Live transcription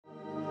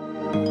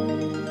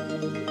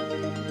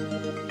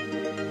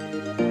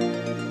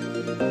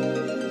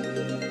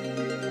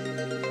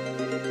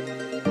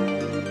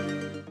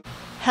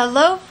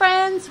Hello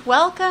friends,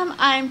 welcome.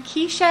 I'm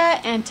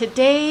Keisha and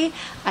today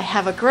I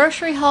have a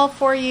grocery haul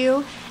for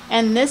you,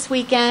 and this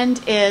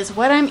weekend is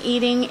what I'm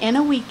eating in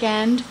a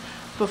weekend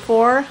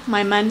before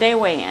my Monday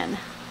weigh-in.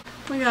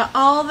 We got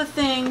all the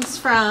things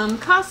from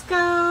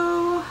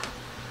Costco,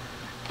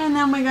 and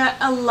then we got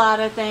a lot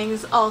of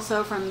things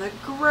also from the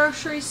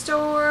grocery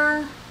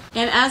store.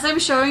 And as I'm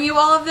showing you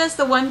all of this,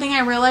 the one thing I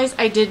realized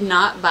I did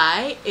not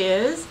buy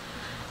is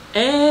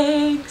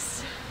eggs.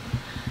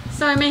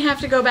 So I may have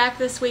to go back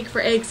this week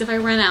for eggs if I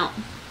run out.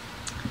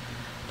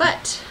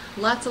 But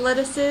lots of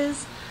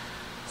lettuces,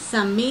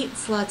 some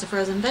meats, lots of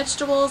frozen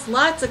vegetables,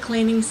 lots of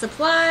cleaning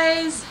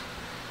supplies.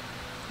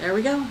 There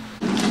we go.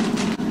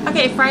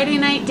 Okay, Friday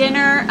night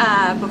dinner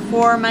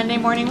before Monday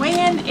morning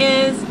weigh-in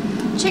is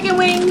chicken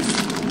wings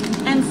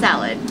and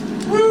salad.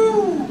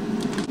 Woo!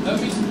 Love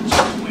me some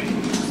chicken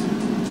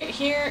wings.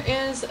 Here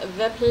is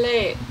the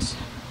plate.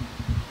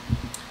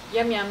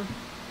 Yum yum.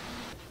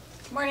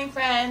 Morning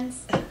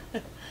friends.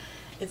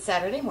 It's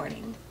Saturday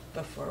morning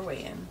before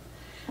weigh-in,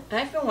 and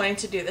I've been wanting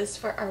to do this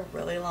for a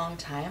really long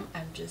time.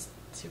 I'm just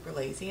super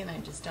lazy and I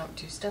just don't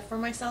do stuff for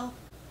myself.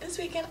 This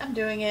weekend I'm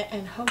doing it,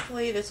 and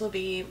hopefully this will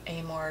be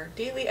a more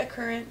daily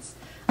occurrence.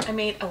 I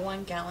made a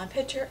 1-gallon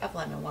pitcher of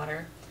lemon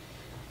water.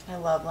 I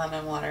love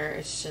lemon water.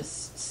 It's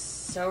just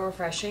so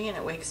refreshing and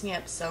it wakes me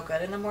up so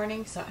good in the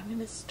morning. So I'm going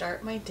to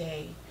start my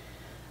day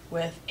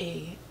with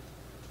a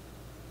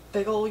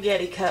big old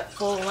Yeti cup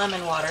full of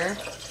lemon water.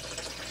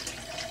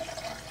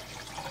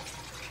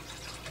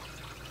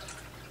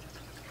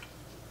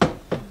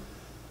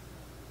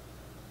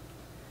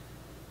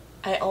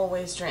 I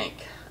always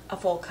drink a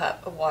full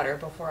cup of water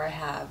before I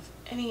have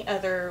any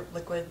other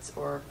liquids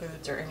or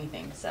foods or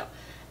anything. So,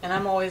 and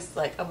I'm always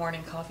like a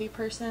morning coffee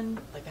person.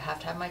 Like I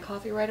have to have my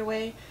coffee right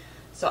away.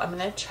 So I'm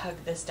gonna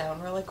chug this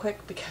down really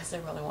quick because I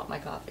really want my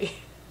coffee.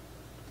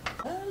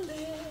 A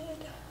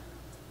lid.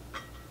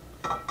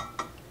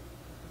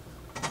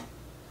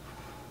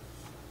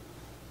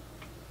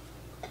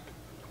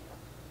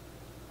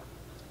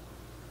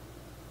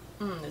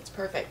 It's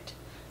perfect.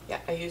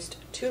 Yeah, I used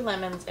 2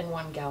 lemons in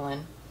 1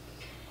 gallon.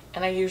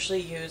 And I usually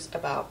use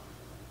about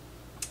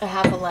a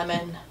half a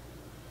lemon,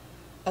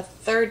 a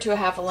third to a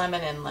half a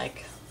lemon in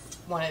like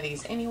one of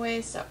these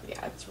anyways. So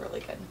yeah, it's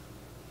really good.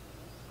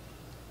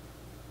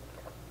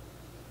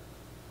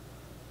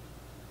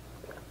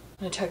 I'm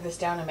gonna chug this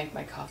down and make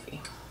my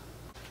coffee.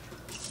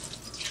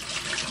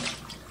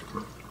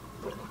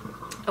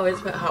 I always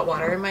put hot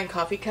water in my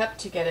coffee cup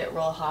to get it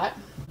real hot.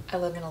 I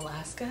live in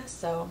Alaska,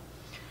 so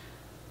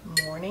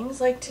mornings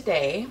like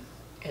today,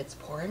 it's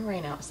pouring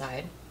rain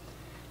outside.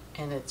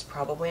 And it's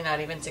probably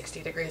not even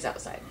 60 degrees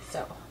outside.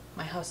 So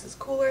my house is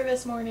cooler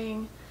this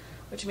morning,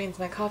 which means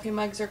my coffee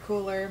mugs are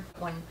cooler.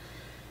 When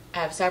I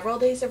have several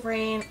days of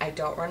rain, I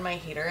don't run my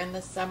heater in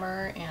the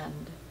summer.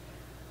 And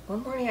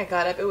one morning I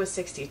got up, it was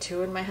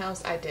 62 in my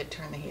house. I did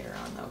turn the heater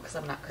on though, because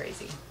I'm not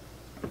crazy.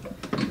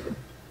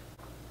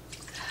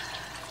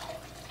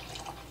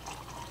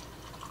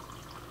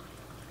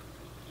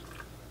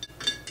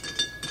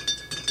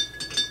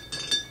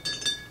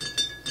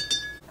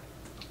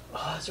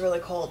 Oh, it's really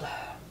cold.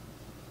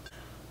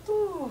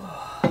 Ooh.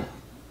 I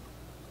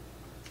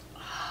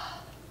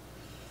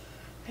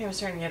think I'm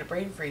starting to get a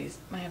brain freeze.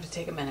 Might have to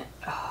take a minute.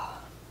 Oh.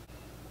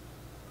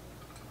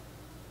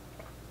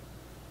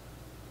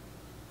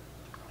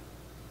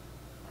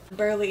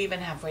 Barely even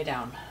halfway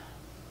down.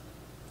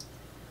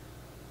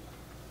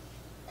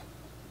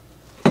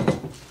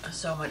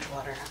 So much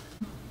water.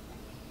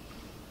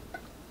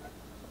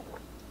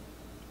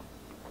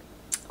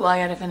 Well, I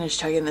gotta finish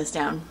chugging this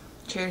down.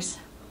 Cheers.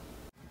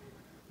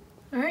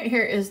 All right,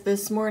 here is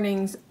this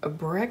morning's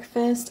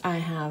breakfast. I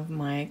have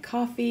my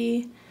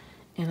coffee,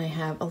 and I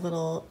have a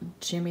little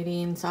Jimmy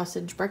Dean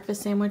sausage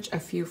breakfast sandwich, a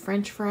few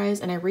French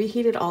fries, and I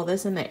reheated all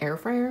this in the air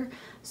fryer,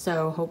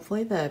 so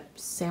hopefully the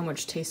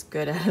sandwich tastes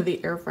good out of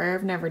the air fryer.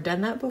 I've never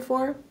done that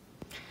before.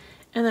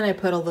 And then I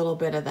put a little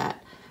bit of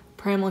that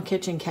Primal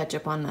Kitchen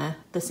ketchup on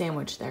the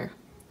sandwich there.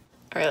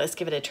 All right, let's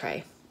give it a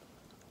try.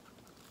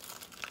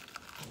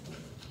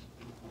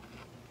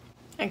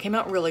 It came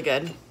out really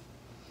good.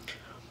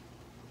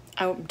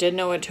 I didn't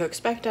know what to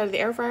expect out of the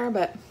air fryer,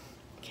 but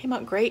it came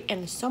out great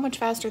and so much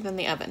faster than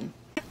the oven.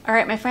 All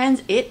right, my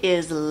friends, it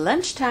is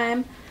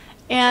lunchtime,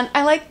 and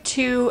I like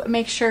to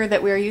make sure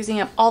that we are using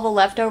up all the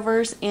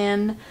leftovers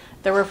in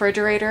the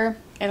refrigerator.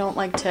 I don't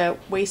like to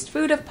waste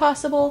food if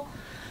possible,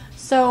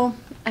 so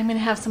I'm gonna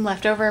have some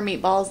leftover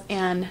meatballs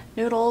and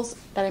noodles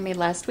that I made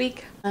last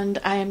week, and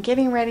I am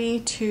getting ready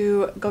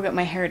to go get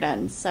my hair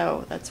done,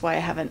 so that's why I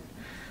haven't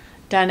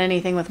done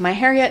anything with my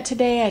hair yet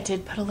today. I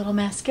did put a little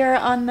mascara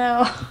on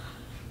though.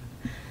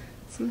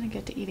 So I'm gonna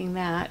get to eating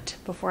that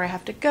before I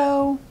have to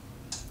go,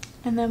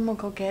 and then we'll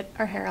go get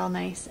our hair all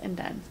nice and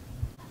done.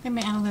 I'm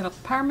gonna add a little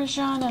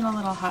Parmesan and a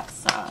little hot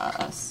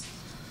sauce.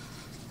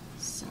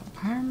 So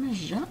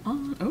Parmesan,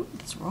 oh,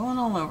 it's rolling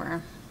all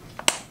over.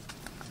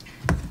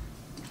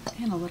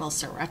 And a little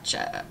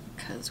sriracha,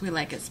 because we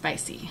like it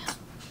spicy.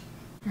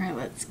 All right,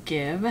 let's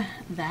give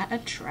that a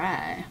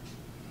try.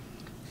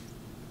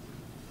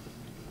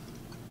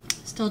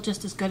 Still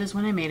just as good as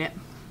when I made it.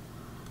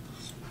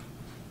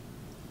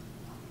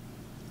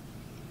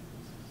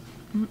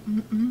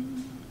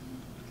 I'm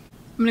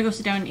gonna go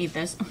sit down and eat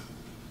this.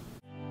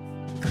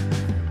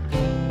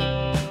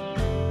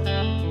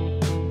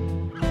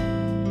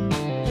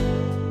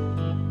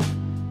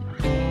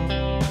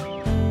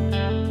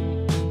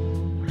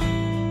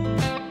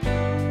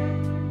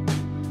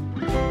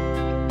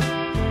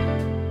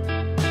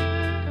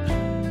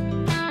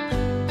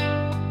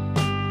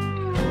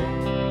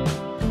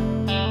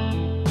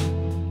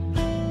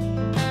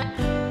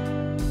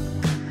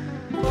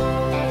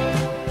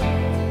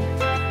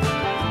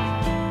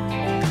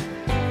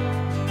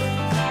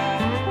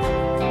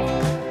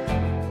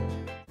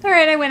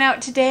 I went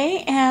out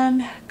today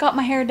and got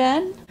my hair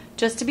done.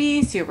 Just to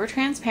be super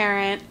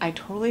transparent, I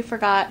totally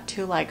forgot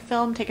to like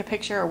film, take a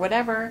picture or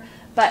whatever,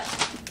 but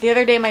the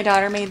other day my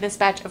daughter made this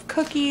batch of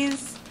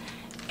cookies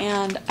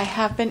and I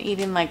have been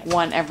eating like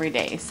one every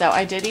day. So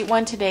I did eat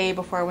one today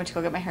before I went to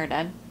go get my hair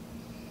done.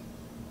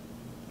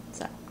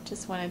 So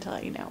just wanted to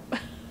let you know.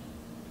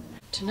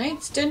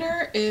 Tonight's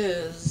dinner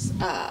is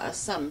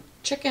some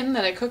chicken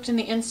that I cooked in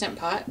the Instant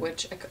Pot,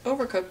 which I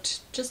overcooked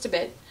just a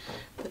bit.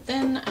 But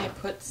then I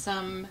put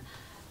some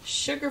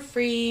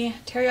sugar-free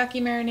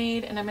teriyaki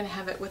marinade, and I'm going to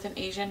have it with an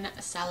Asian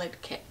salad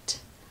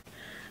kit.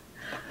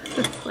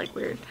 It's like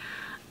weird.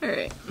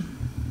 Alright.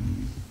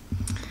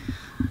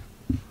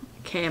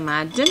 Okay,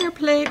 my dinner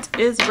plate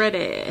is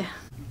ready.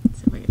 Let's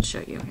see if I can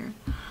show you here.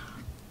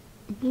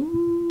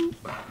 Ooh.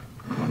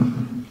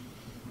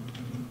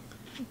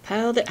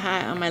 Piled it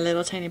high on my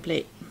little tiny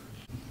plate.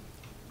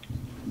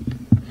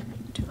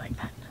 Do like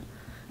that.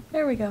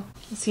 There we go.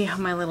 Let's see how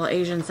my little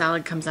Asian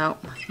salad comes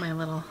out. My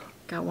little,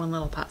 got one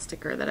little pot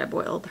sticker that I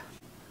boiled.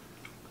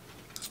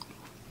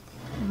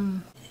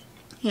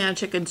 Yeah,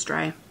 chicken's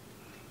dry.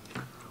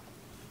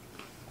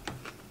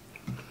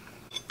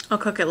 I'll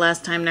cook it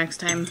less time next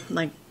time,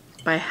 like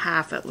by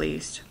half at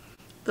least.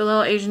 The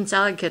little Asian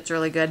salad kit's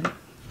really good.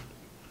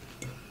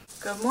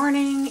 Good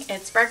morning,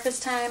 it's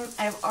breakfast time.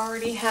 I've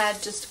already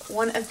had just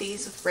one of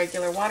these with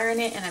regular water in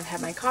it, and I've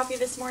had my coffee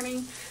this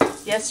morning.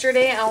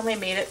 Yesterday I only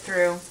made it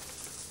through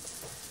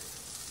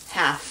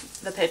half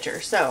the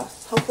pitcher, so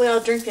hopefully I'll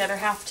drink the other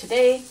half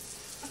today.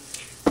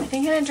 I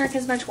think I didn't drink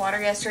as much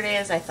water yesterday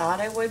as I thought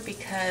I would,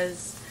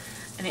 because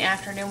in the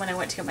afternoon when I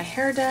went to get my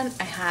hair done,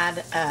 I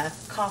had a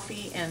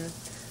coffee and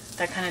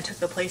that kind of took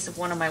the place of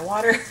one of my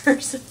waters.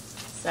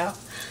 So,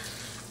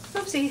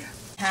 oopsie.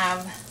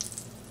 Have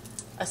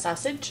a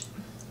sausage.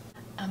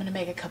 I'm going to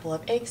make a couple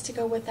of eggs to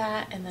go with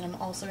that, and then I'm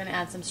also going to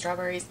add some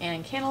strawberries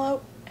and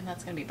cantaloupe, and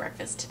that's going to be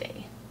breakfast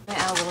today. I'm going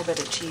to add a little bit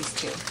of cheese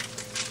too.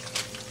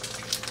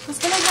 I was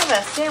going to have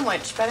a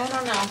sandwich, but I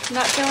don't know. I'm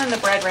not feeling the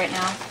bread right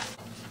now.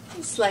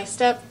 I sliced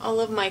up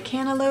all of my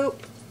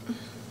cantaloupe.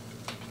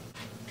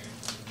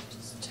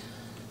 Just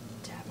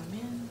dab them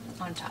in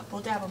on top.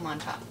 We'll dab them on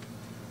top.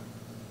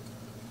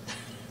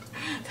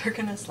 They're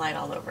going to slide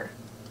all over.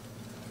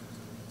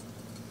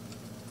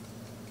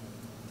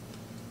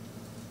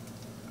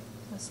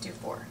 Let's do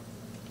 4.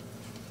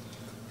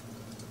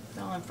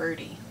 Feeling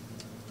fruity.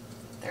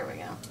 There we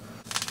go.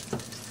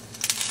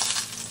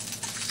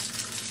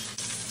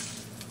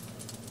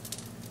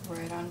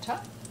 Right on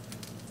top.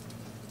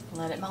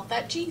 Let it melt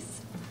that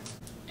cheese.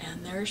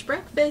 And there's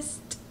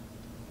breakfast.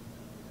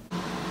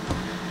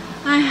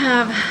 I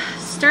have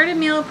started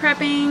meal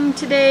prepping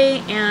today,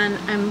 and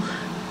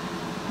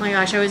oh my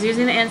gosh, I was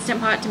using the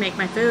Instant Pot to make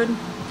my food.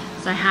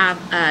 So I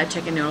have a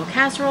chicken noodle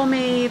casserole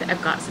made.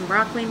 I've got some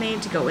broccoli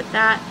made to go with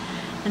that.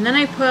 And then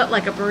I put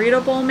like a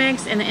burrito bowl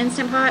mix in the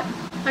Instant Pot.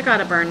 I got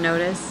a burn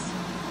notice.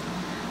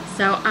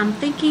 So I'm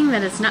thinking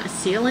that it's not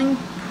sealing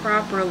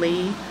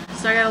properly.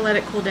 So I gotta let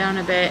it cool down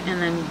a bit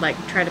and then like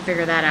try to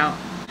figure that out.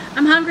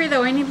 I'm hungry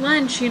though, I need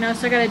lunch, you know,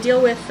 so I gotta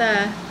deal with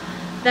that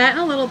in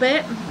a little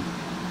bit.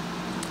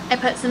 I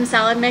put some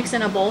salad mix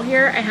in a bowl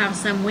here. I have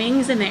some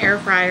wings in the air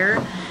fryer,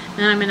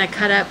 and I'm gonna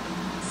cut up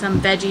some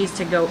veggies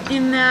to go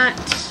in that.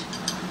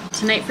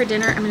 Tonight for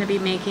dinner I'm gonna be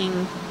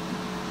making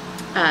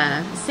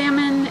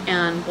salmon,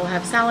 and we'll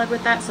have salad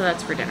with that, so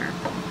that's for dinner.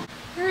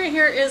 Alright,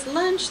 here is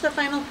lunch, the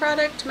final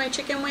product, my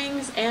chicken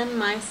wings and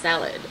my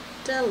salad.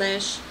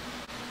 Delish.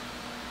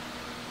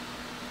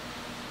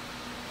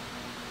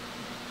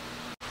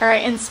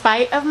 Alright, in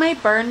spite of my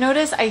burn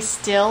notice, I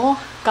still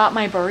got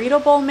my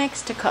burrito bowl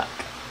mix to cook.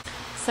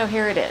 So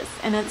here it is,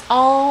 and it's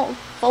all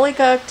fully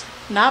cooked,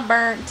 not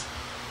burnt.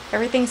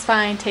 Everything's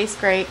fine, tastes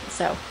great.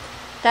 So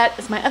that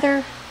is my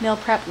other meal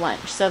prep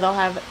lunch. So they'll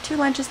have 2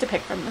 lunches to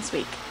pick from this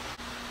week.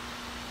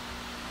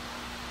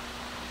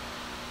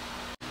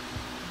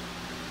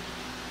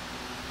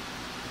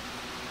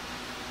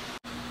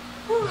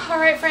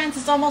 Alright friends,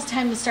 it's almost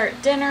time to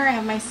start dinner. I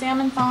have my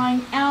salmon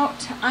thawing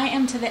out. I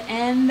am to the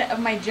end of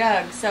my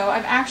jug. So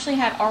I've actually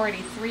had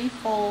already 3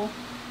 full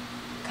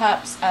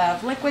cups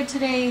of liquid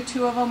today.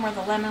 2 of them were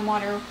the lemon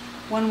water.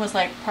 One was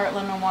like part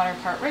lemon water,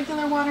 part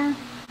regular water.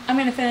 I'm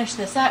going to finish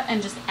this up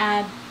and just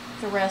add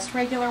the rest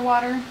regular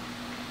water.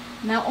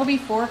 And that will be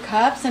 4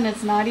 cups, and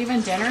it's not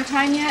even dinner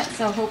time yet.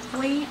 So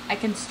hopefully I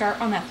can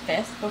start on the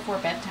 5th before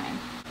bedtime.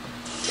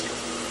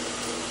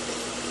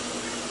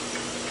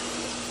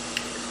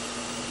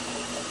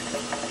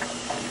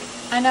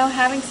 I know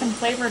having some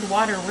flavored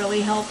water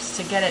really helps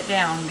to get it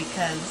down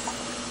because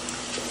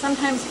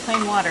sometimes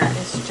plain water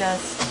is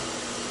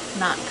just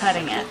not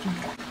cutting it.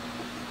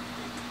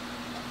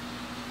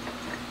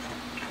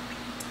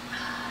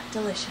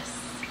 Delicious.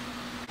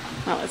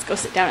 Now let's go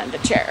sit down in the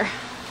chair.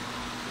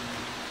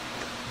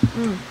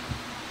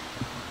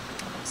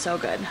 So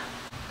good.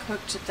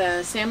 Cooked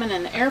the salmon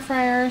in the air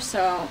fryer,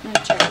 so I'm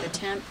gonna check the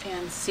temp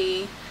and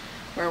see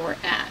where we're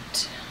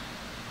at.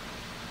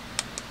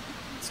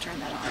 Let's turn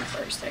that on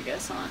first, I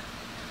guess, huh?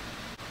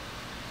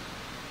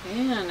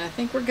 And I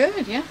think we're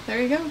good. Yeah,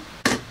 there you go.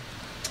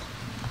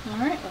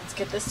 Alright, let's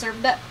get this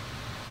served up.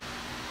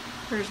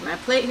 Here's my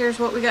plate. Here's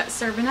what we got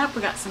serving up.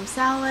 We got some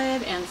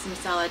salad and some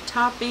salad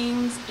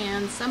toppings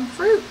and some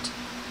fruit.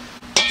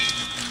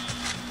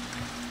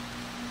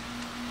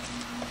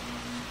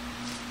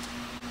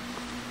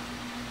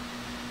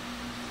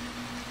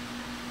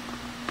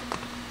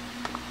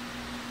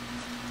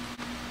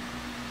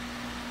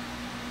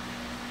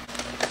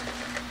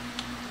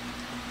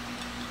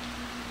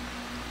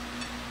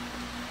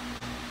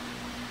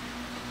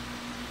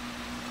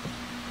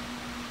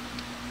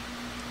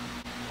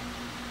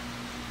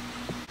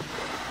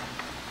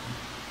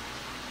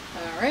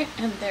 Alright,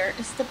 and there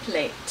is the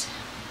plate.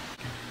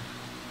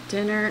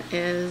 Dinner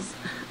is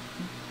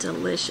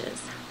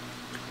delicious.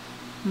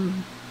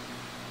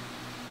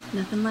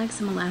 Nothing like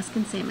some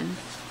Alaskan salmon.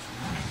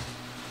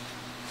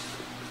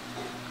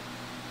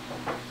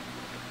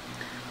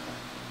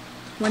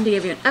 Wanted to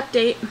give you an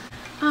update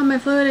on my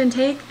fluid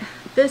intake.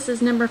 This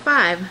is number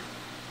 5.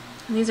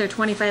 And these are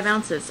 25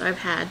 ounces. So I've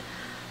had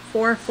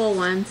 4 full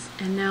ones,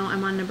 and now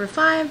I'm on number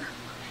 5.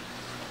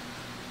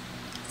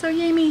 So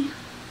yay me.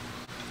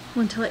 I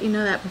want to let you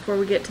know that before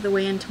we get to the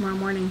weigh-in tomorrow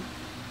morning.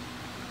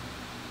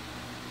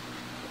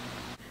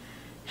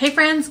 Hey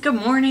friends, good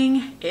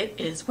morning. It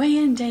is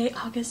weigh-in day,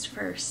 August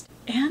 1st,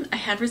 and I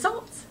had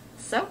results.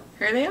 So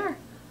here they are.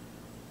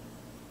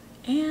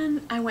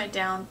 And I went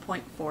down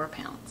 0.4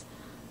 pounds.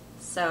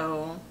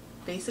 So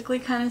basically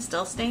kind of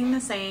still staying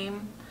the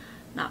same,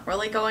 not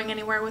really going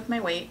anywhere with my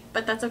weight,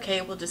 but that's okay.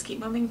 We'll just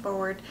keep moving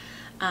forward.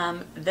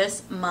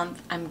 This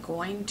month I'm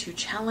going to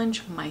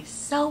challenge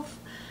myself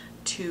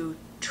to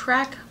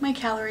track my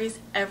calories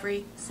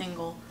every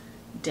single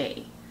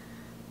day.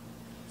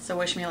 So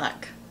wish me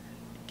luck.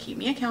 Keep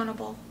me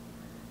accountable.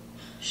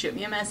 Shoot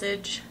me a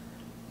message.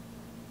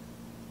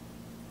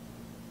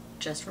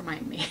 Just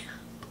remind me,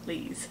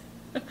 please.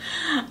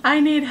 I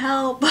need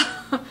help.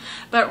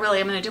 But really,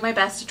 I'm going to do my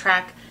best to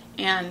track.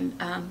 And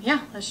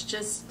yeah, let's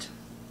just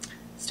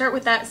start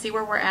with that, see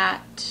where we're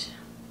at.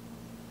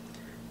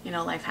 You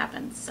know, life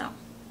happens, so.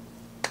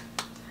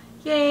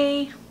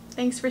 Yay!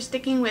 Thanks for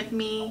sticking with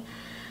me.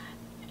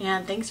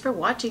 And thanks for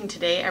watching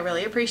today. I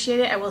really appreciate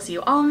it. I will see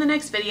you all in the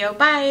next video.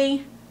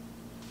 Bye!